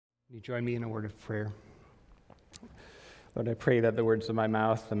You join me in a word of prayer. Lord, I pray that the words of my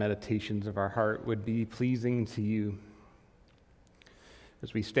mouth, the meditations of our heart would be pleasing to you.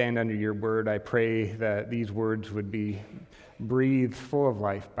 As we stand under your word, I pray that these words would be breathed full of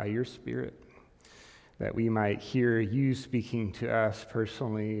life by your Spirit, that we might hear you speaking to us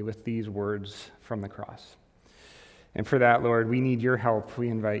personally with these words from the cross. And for that, Lord, we need your help. We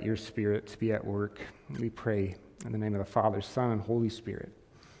invite your Spirit to be at work. We pray in the name of the Father, Son, and Holy Spirit.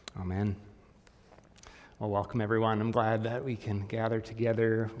 Amen. Well, welcome everyone. I'm glad that we can gather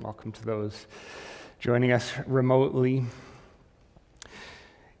together. Welcome to those joining us remotely.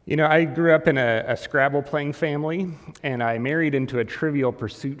 You know, I grew up in a Scrabble playing family, and I married into a Trivial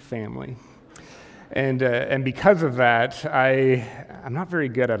Pursuit family. And because of that, I'm not very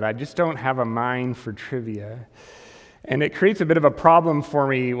good at it. I just don't have a mind for trivia. And it creates a bit of a problem for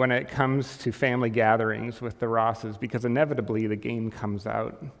me when it comes to family gatherings with the Rosses, because inevitably the game comes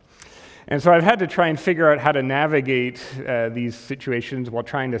out. And so I've had to try and figure out how to navigate these situations while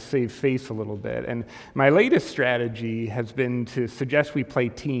trying to save face a little bit. And my latest strategy has been to suggest we play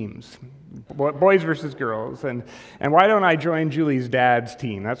teams, boys versus girls. And why don't I join Julie's dad's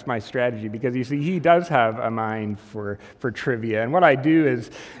team? That's my strategy, because you see, he does have a mind for trivia. And what I do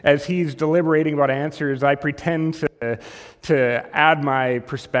is, as he's deliberating about answers, I pretend to add my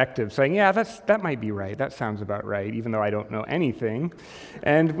perspective, saying, yeah, that might be right. That sounds about right, even though I don't know anything.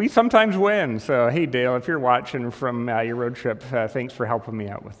 And we sometimes win. So, hey, Dale, if you're watching from your road trip, thanks for helping me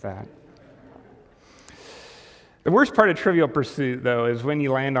out with that. The worst part of Trivial Pursuit, though, is when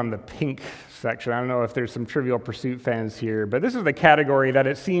you land on the pink section. I don't know if there's some Trivial Pursuit fans here, but this is the category that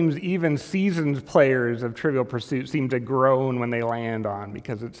it seems even seasoned players of Trivial Pursuit seem to groan when they land on,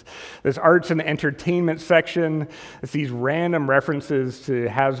 because it's this arts and entertainment section. It's these random references to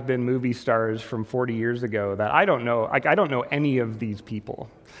has-been movie stars from 40 years ago that I don't know. I don't know any of these people.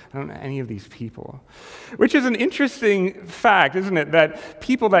 I don't know any of these people. Which is an interesting fact, isn't it? That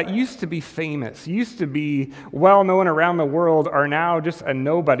people that used to be famous, used to be well-known around the world, are now just a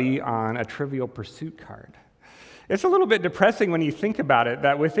nobody on a Trivial Pursuit card. It's a little bit depressing when you think about it,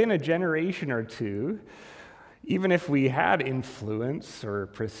 that within a generation or two, even if we had influence or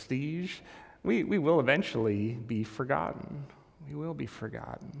prestige, we will eventually be forgotten. We will be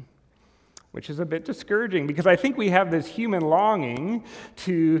forgotten. Which is a bit discouraging, because I think we have this human longing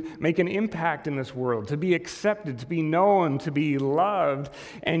to make an impact in this world, to be accepted, to be known, to be loved,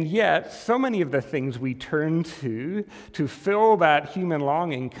 and yet so many of the things we turn to fill that human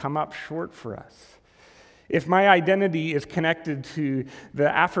longing come up short for us. If my identity is connected to the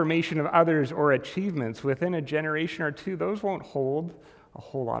affirmation of others or achievements, within a generation or two, those won't hold a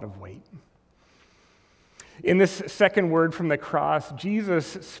whole lot of weight. In this second word from the cross,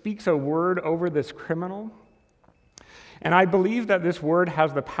 Jesus speaks a word over this criminal. And I believe that this word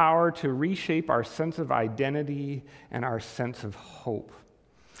has the power to reshape our sense of identity and our sense of hope.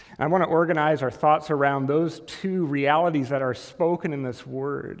 And I want to organize our thoughts around those two realities that are spoken in this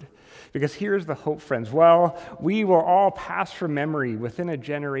word. Because here's the hope, friends. Well, we will all pass from memory within a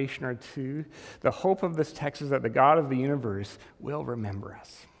generation or two. The hope of this text is that the God of the universe will remember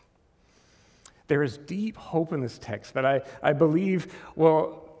us. There is deep hope in this text that I believe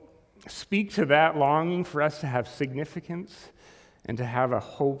will speak to that longing for us to have significance and to have a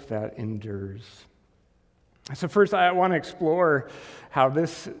hope that endures. So first, I want to explore how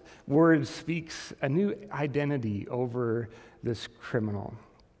this word speaks a new identity over this criminal.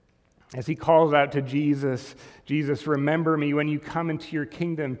 As he calls out to Jesus, Jesus, remember me when you come into your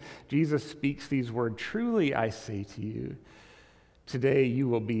kingdom. Jesus speaks these words, truly I say to you, today you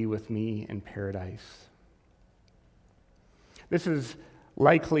will be with me in paradise. This is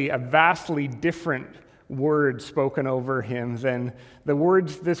likely a vastly different word spoken over him than the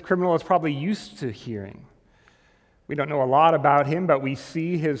words this criminal is probably used to hearing. We don't know a lot about him, but we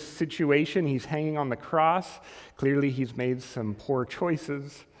see his situation. He's hanging on the cross. Clearly, he's made some poor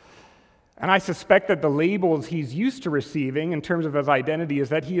choices. And I suspect that the labels he's used to receiving in terms of his identity is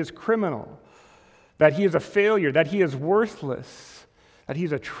that he is criminal, that he is a failure, that he is worthless, that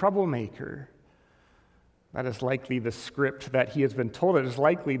he's a troublemaker. That is likely the script that he has been told. It is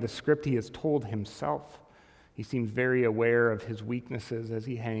likely the script he has told himself. He seems very aware of his weaknesses as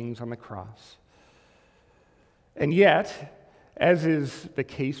he hangs on the cross. And yet, as is the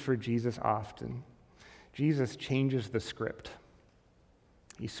case for Jesus often, Jesus changes the script.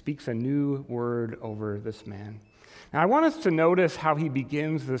 He speaks a new word over this man. Now, I want us to notice how he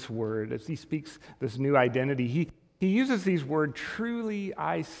begins this word as he speaks this new identity. He uses these words, truly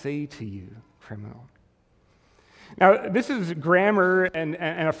I say to you, criminal. Now, this is grammar and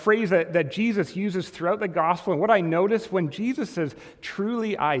a phrase that Jesus uses throughout the gospel. And what I notice when Jesus says,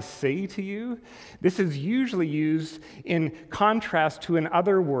 "Truly I say to you," this is usually used in contrast to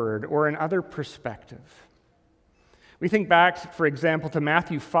another word or another perspective. We think back, for example, to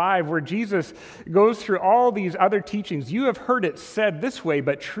Matthew 5, where Jesus goes through all these other teachings. "You have heard it said this way,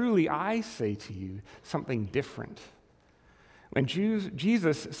 but truly I say to you," something different. When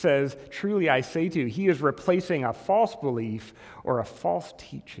Jesus says, "Truly I say to you," he is replacing a false belief or a false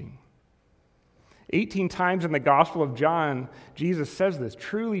teaching. 18 times in the Gospel of John, Jesus says this,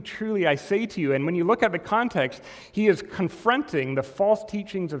 "Truly, truly I say to you." And when you look at the context, he is confronting the false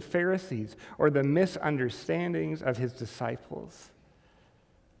teachings of Pharisees or the misunderstandings of his disciples.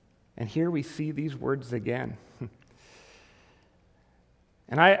 And here we see these words again.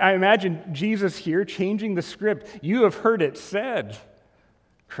 And I imagine Jesus here changing the script. "You have heard it said,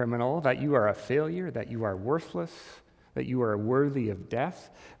 criminal, that you are a failure, that you are worthless, that you are worthy of death,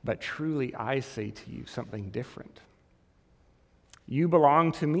 but truly I say to you something different. You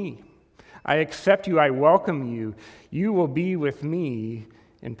belong to me. I accept you, I welcome you. You will be with me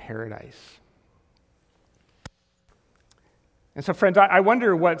in paradise." And so, friends, I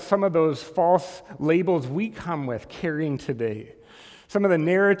wonder what some of those false labels we come with carrying today. Some of the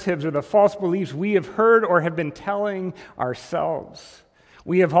narratives or the false beliefs we have heard or have been telling ourselves.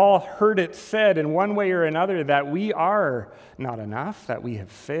 We have all heard it said in one way or another that we are not enough, that we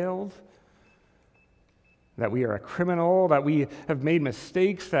have failed, that we are a criminal, that we have made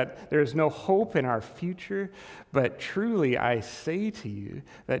mistakes, that there is no hope in our future. But truly, I say to you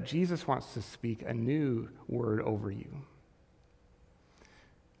that Jesus wants to speak a new word over you.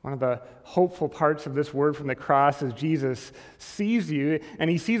 One of the hopeful parts of this word from the cross is Jesus sees you, and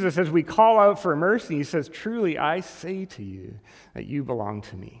he sees us as we call out for mercy. He says, "Truly, I say to you that you belong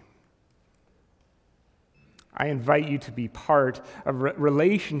to me." I invite you to be part of a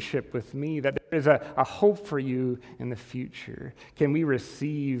relationship with me, that there is a hope for you in the future. Can we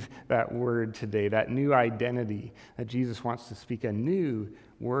receive that word today, that new identity that Jesus wants to speak a new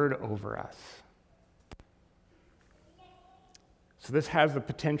word over us? So this has the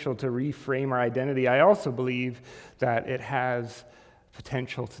potential to reframe our identity. I also believe that it has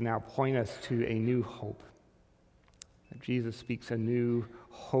potential to now point us to a new hope. That Jesus speaks a new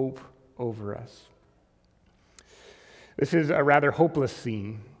hope over us. This is a rather hopeless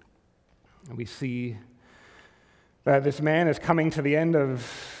scene. We see that this man is coming to the end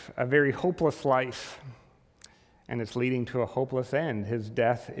of a very hopeless life, and it's leading to a hopeless end. His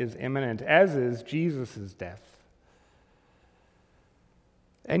death is imminent, as is Jesus' death.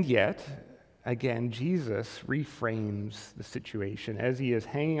 And yet, again, Jesus reframes the situation as he is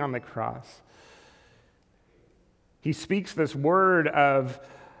hanging on the cross. He speaks this word of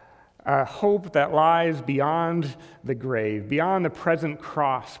a hope that lies beyond the grave, beyond the present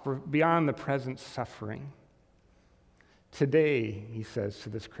cross, beyond the present suffering. "Today," he says to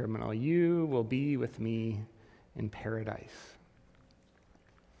this criminal, "you will be with me in paradise."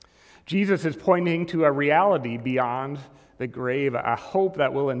 Jesus is pointing to a reality beyond the grave, a hope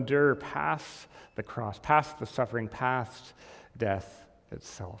that will endure past the cross, past the suffering, past death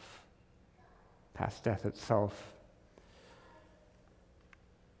itself. Past death itself.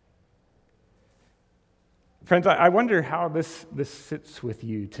 Friends, I wonder how this sits with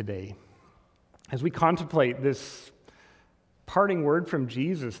you today. As we contemplate this parting word from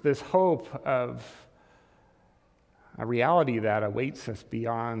Jesus, this hope of a reality that awaits us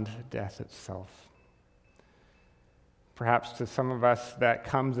beyond death itself. Perhaps to some of us that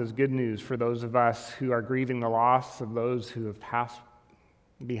comes as good news for those of us who are grieving the loss of those who have passed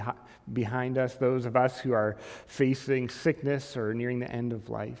behind us, those of us who are facing sickness or nearing the end of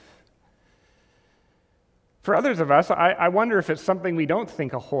life. For others of us, I wonder if it's something we don't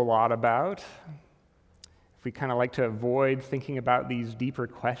think a whole lot about. If we kind of like to avoid thinking about these deeper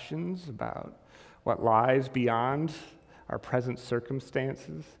questions about what lies beyond our present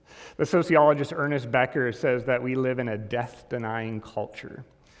circumstances. The sociologist Ernest Becker says that we live in a death-denying culture.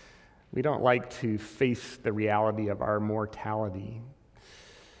 We don't like to face the reality of our mortality.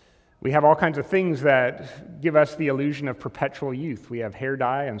 We have all kinds of things that give us the illusion of perpetual youth. We have hair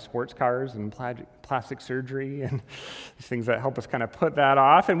dye and sports cars and plastic surgery and these things that help us kind of put that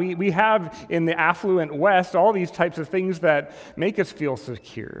off. And we have in the affluent West all these types of things that make us feel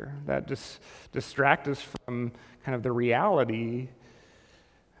secure, that just distract us from kind of the reality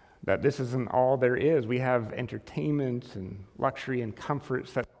that this isn't all there is. We have entertainment and luxury and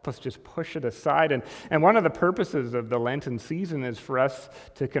comforts that help us just push it aside. And one of the purposes of the Lenten season is for us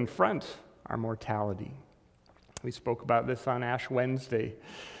to confront our mortality. We spoke about this on Ash Wednesday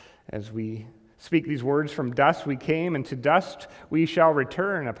as we Speak these words, from dust we came, and to dust we shall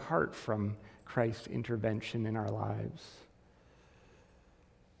return apart from Christ's intervention in our lives.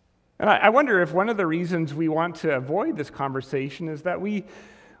 And I wonder if one of the reasons we want to avoid this conversation is that we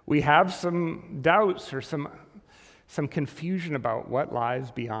have some doubts or some confusion about what lies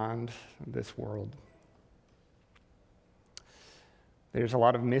beyond this world. There's a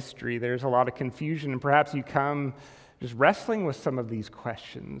lot of mystery, there's a lot of confusion, and perhaps you come just wrestling with some of these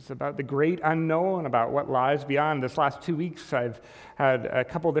questions about the great unknown, about what lies beyond. This last 2 weeks, I've had a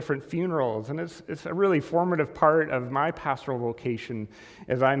couple different funerals, and it's a really formative part of my pastoral vocation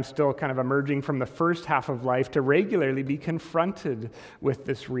as I'm still kind of emerging from the first half of life to regularly be confronted with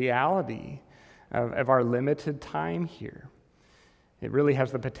this reality of our limited time here. It really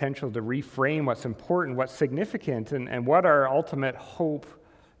has the potential to reframe what's important, what's significant, and what our ultimate hope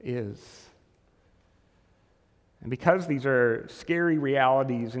is. And because these are scary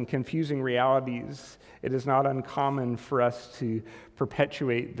realities and confusing realities, it is not uncommon for us to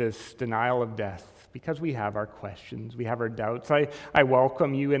perpetuate this denial of death because we have our questions, we have our doubts. I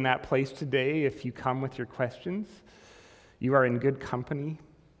welcome you in that place today if you come with your questions. You are in good company.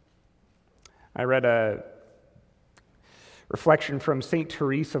 I read a reflection from St.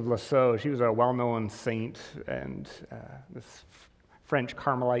 Therese of Lisieux. She was a well-known saint and this French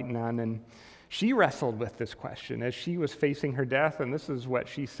Carmelite nun, and she wrestled with this question as she was facing her death, and this is what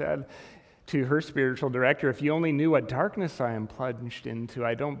she said to her spiritual director: if you only knew what darkness I am plunged into,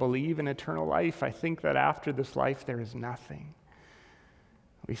 I don't believe in eternal life. I think that after this life there is nothing.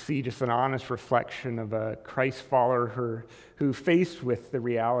 We see just an honest reflection of a Christ follower who faced with the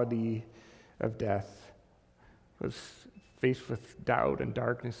reality of death was faced with doubt and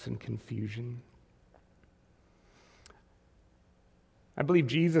darkness and confusion. I believe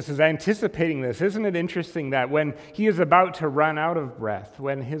Jesus is anticipating this. Isn't it interesting that when he is about to run out of breath,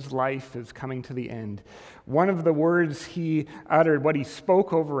 when his life is coming to the end, one of the words he uttered, what he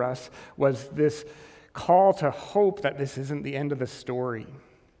spoke over us, was this call to hope that this isn't the end of the story.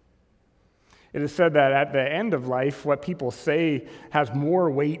 It is said that at the end of life, what people say has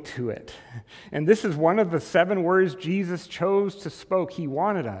more weight to it. And this is one of the 7 words Jesus chose to speak. He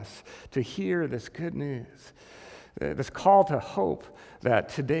wanted us to hear this good news, this call to hope that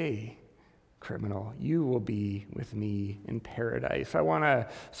today, criminal, you will be with me in paradise. I want to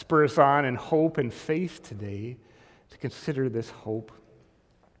spur us on in hope and faith today to consider this hope.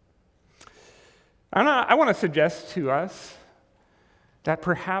 I want to suggest to us that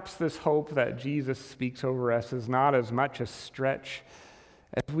perhaps this hope that Jesus speaks over us is not as much a stretch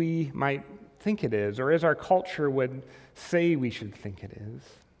as we might think it is, or as our culture would say we should think it is.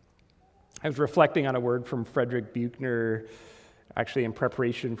 I was reflecting on a word from Frederick Buechner, actually in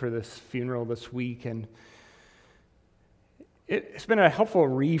preparation for this funeral this week, and it's been a helpful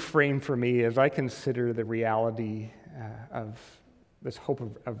reframe for me as I consider the reality of this hope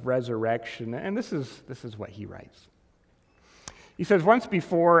of resurrection. And this is what he writes. He says, once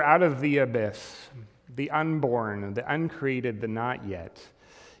before, out of the abyss, the unborn, the uncreated, the not yet,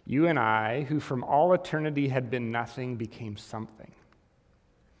 you and I, who from all eternity had been nothing, became something.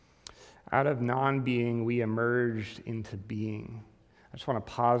 Out of non-being, we emerged into being. I just want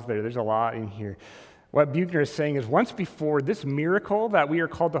to pause there. There's a lot in here. What Buechner is saying is once before, this miracle that we are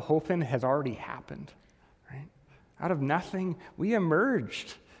called to hope in has already happened. Right? Out of nothing, we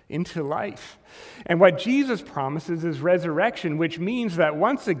emerged into life. And what Jesus promises is resurrection, which means that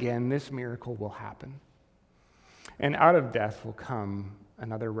once again, this miracle will happen. And out of death will come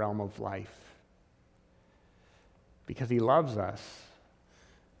another realm of life. Because he loves us.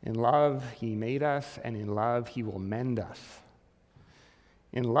 In love, he made us, and in love, he will mend us.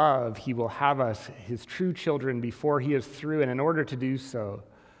 In love, he will have us, his true children, before he is through, and in order to do so,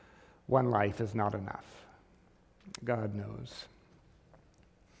 one life is not enough. God knows.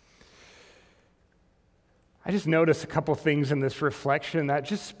 I just noticed a couple things in this reflection that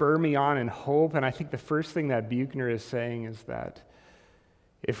just spur me on in hope, and I think the first thing that Buechner is saying is that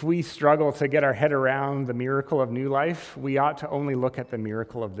if we struggle to get our head around the miracle of new life, we ought to only look at the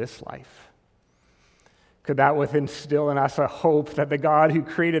miracle of this life. Could that instill in us a hope that the God who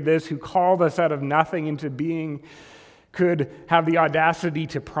created this, who called us out of nothing into being, could have the audacity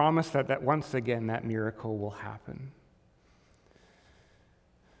to promise that once again that miracle will happen?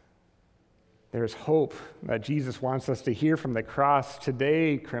 There's hope that Jesus wants us to hear from the cross.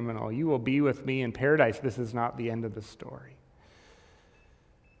 Today, criminal, you will be with me in paradise. This is not the end of the story.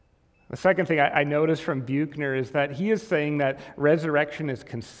 The second thing I noticed from Buechner is that he is saying that resurrection is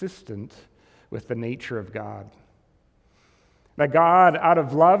consistent with the nature of God. That God, out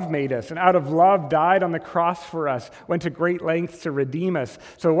of love, made us, and out of love died on the cross for us, went to great lengths to redeem us.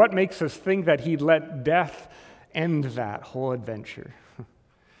 So what makes us think that he'd let death end that whole adventure?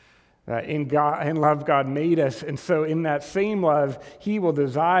 That in love, God made us, and so in that same love, he will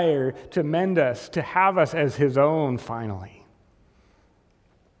desire to mend us, to have us as his own finally.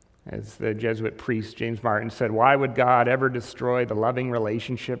 As the Jesuit priest James Martin said, why would God ever destroy the loving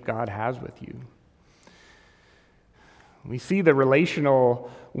relationship God has with you? We see the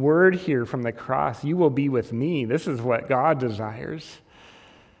relational word here from the cross. You will be with me. This is what God desires.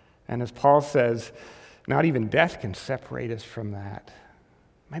 And as Paul says, not even death can separate us from that.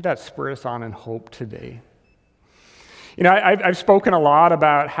 Might that spur us on in hope today? You know, I've spoken a lot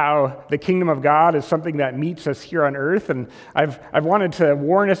about how the kingdom of God is something that meets us here on earth, and I've wanted to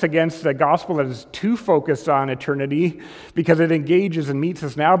warn us against the gospel that is too focused on eternity because it engages and meets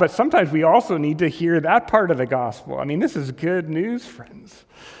us now, but sometimes we also need to hear that part of the gospel. I mean, this is good news, friends,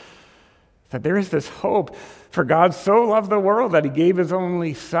 that there is this hope. For God so loved the world that he gave his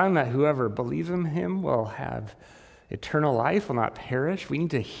only Son, that whoever believes in him will have eternal life, will not perish. We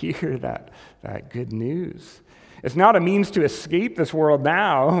need to hear that good news. It's not a means to escape this world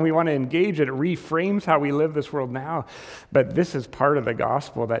now. We want to engage it. It reframes how we live this world now. But this is part of the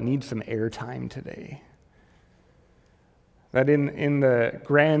gospel that needs some airtime today. That in the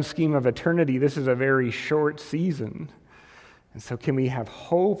grand scheme of eternity, this is a very short season. And so can we have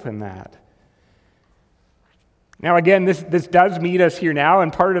hope in that? Now, again, this does meet us here now,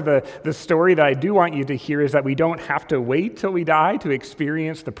 and part of the story that I do want you to hear is that we don't have to wait till we die to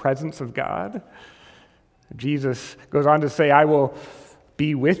experience the presence of God. Jesus goes on to say, I will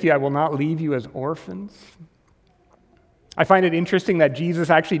be with you. I will not leave you as orphans. I find it interesting that Jesus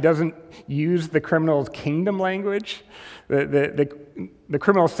actually doesn't use the criminal's kingdom language. The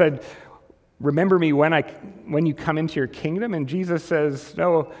criminal said, remember me when you come into your kingdom. And Jesus says,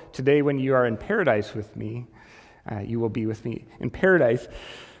 no, today when you are in paradise with me, you will be with me in paradise.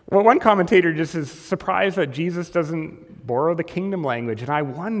 Well, one commentator just is surprised that Jesus doesn't borrow the kingdom language. And I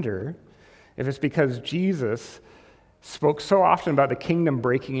wonder if it's because Jesus spoke so often about the kingdom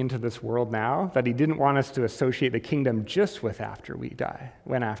breaking into this world now that he didn't want us to associate the kingdom just with after we die,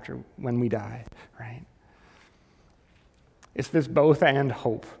 when we die, right? It's this both and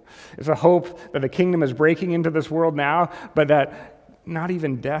hope. It's a hope that the kingdom is breaking into this world now, but that not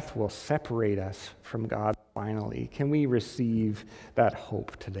even death will separate us from God finally. Can we receive that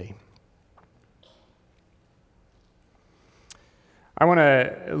hope today? I want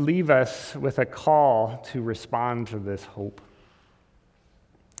to leave us with a call to respond to this hope.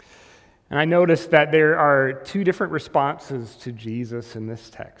 And I noticed that there are two different responses to Jesus in this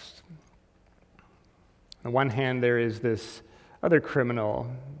text. On the one hand, there is this other criminal,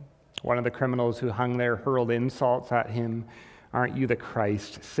 one of the criminals who hung there, hurled insults at him. Aren't you the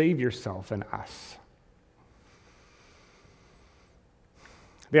Christ? Save yourself and us.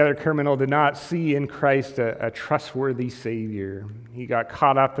 The other criminal did not see in Christ a trustworthy Savior. He got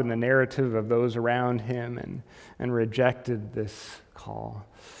caught up in the narrative of those around him and rejected this call.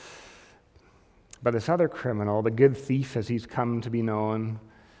 But this other criminal, the good thief as he's come to be known,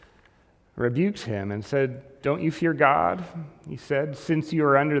 rebuked him and said, don't you fear God? He said, since you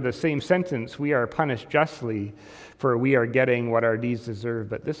are under the same sentence, we are punished justly, for we are getting what our deeds deserve,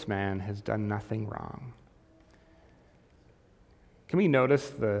 but this man has done nothing wrong. Can we notice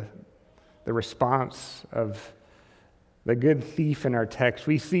the response of the good thief in our text?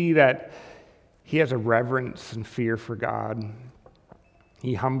 We see that he has a reverence and fear for God.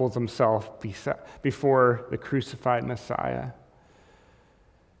 He humbles himself before the crucified Messiah.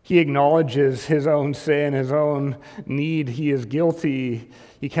 He acknowledges his own sin, his own need. He is guilty.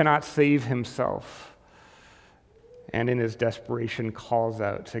 He cannot save himself. And in his desperation, calls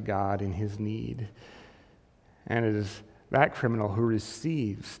out to God in his need. And it is that criminal who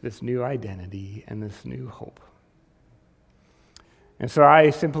receives this new identity and this new hope. And so I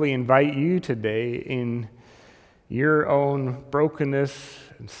simply invite you today in your own brokenness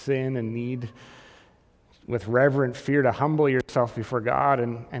and sin and need, with reverent fear, to humble yourself before God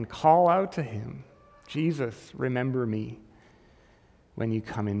and call out to him, Jesus, remember me when you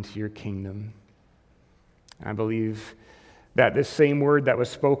come into your kingdom. I believe that this same word that was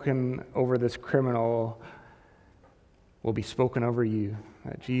spoken over this criminal will be spoken over you,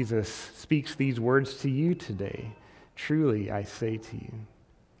 that Jesus speaks these words to you today. Truly, I say to you,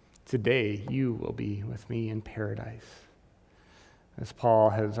 today you will be with me in paradise. As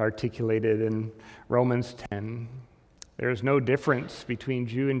Paul has articulated in Romans 10, there is no difference between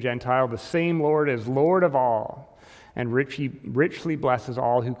Jew and Gentile. The same Lord is Lord of all, and richly blesses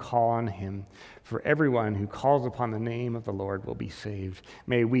all who call on him. For everyone who calls upon the name of the Lord will be saved.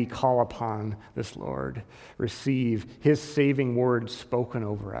 May we call upon this Lord, receive his saving word spoken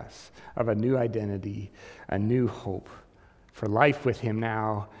over us of a new identity, a new hope for life with him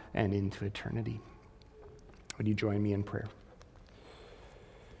now and into eternity. Would you join me in prayer?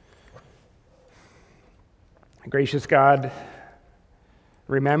 Gracious God,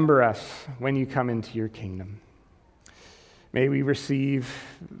 remember us when you come into your kingdom. May we receive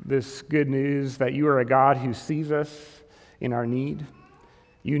this good news that you are a God who sees us in our need.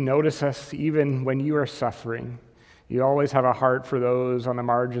 You notice us even when you are suffering. You always have a heart for those on the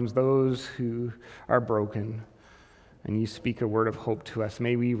margins, those who are broken. And you speak a word of hope to us.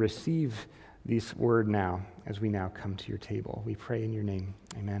 May we receive this word now as we now come to your table. We pray in your name.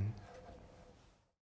 Amen.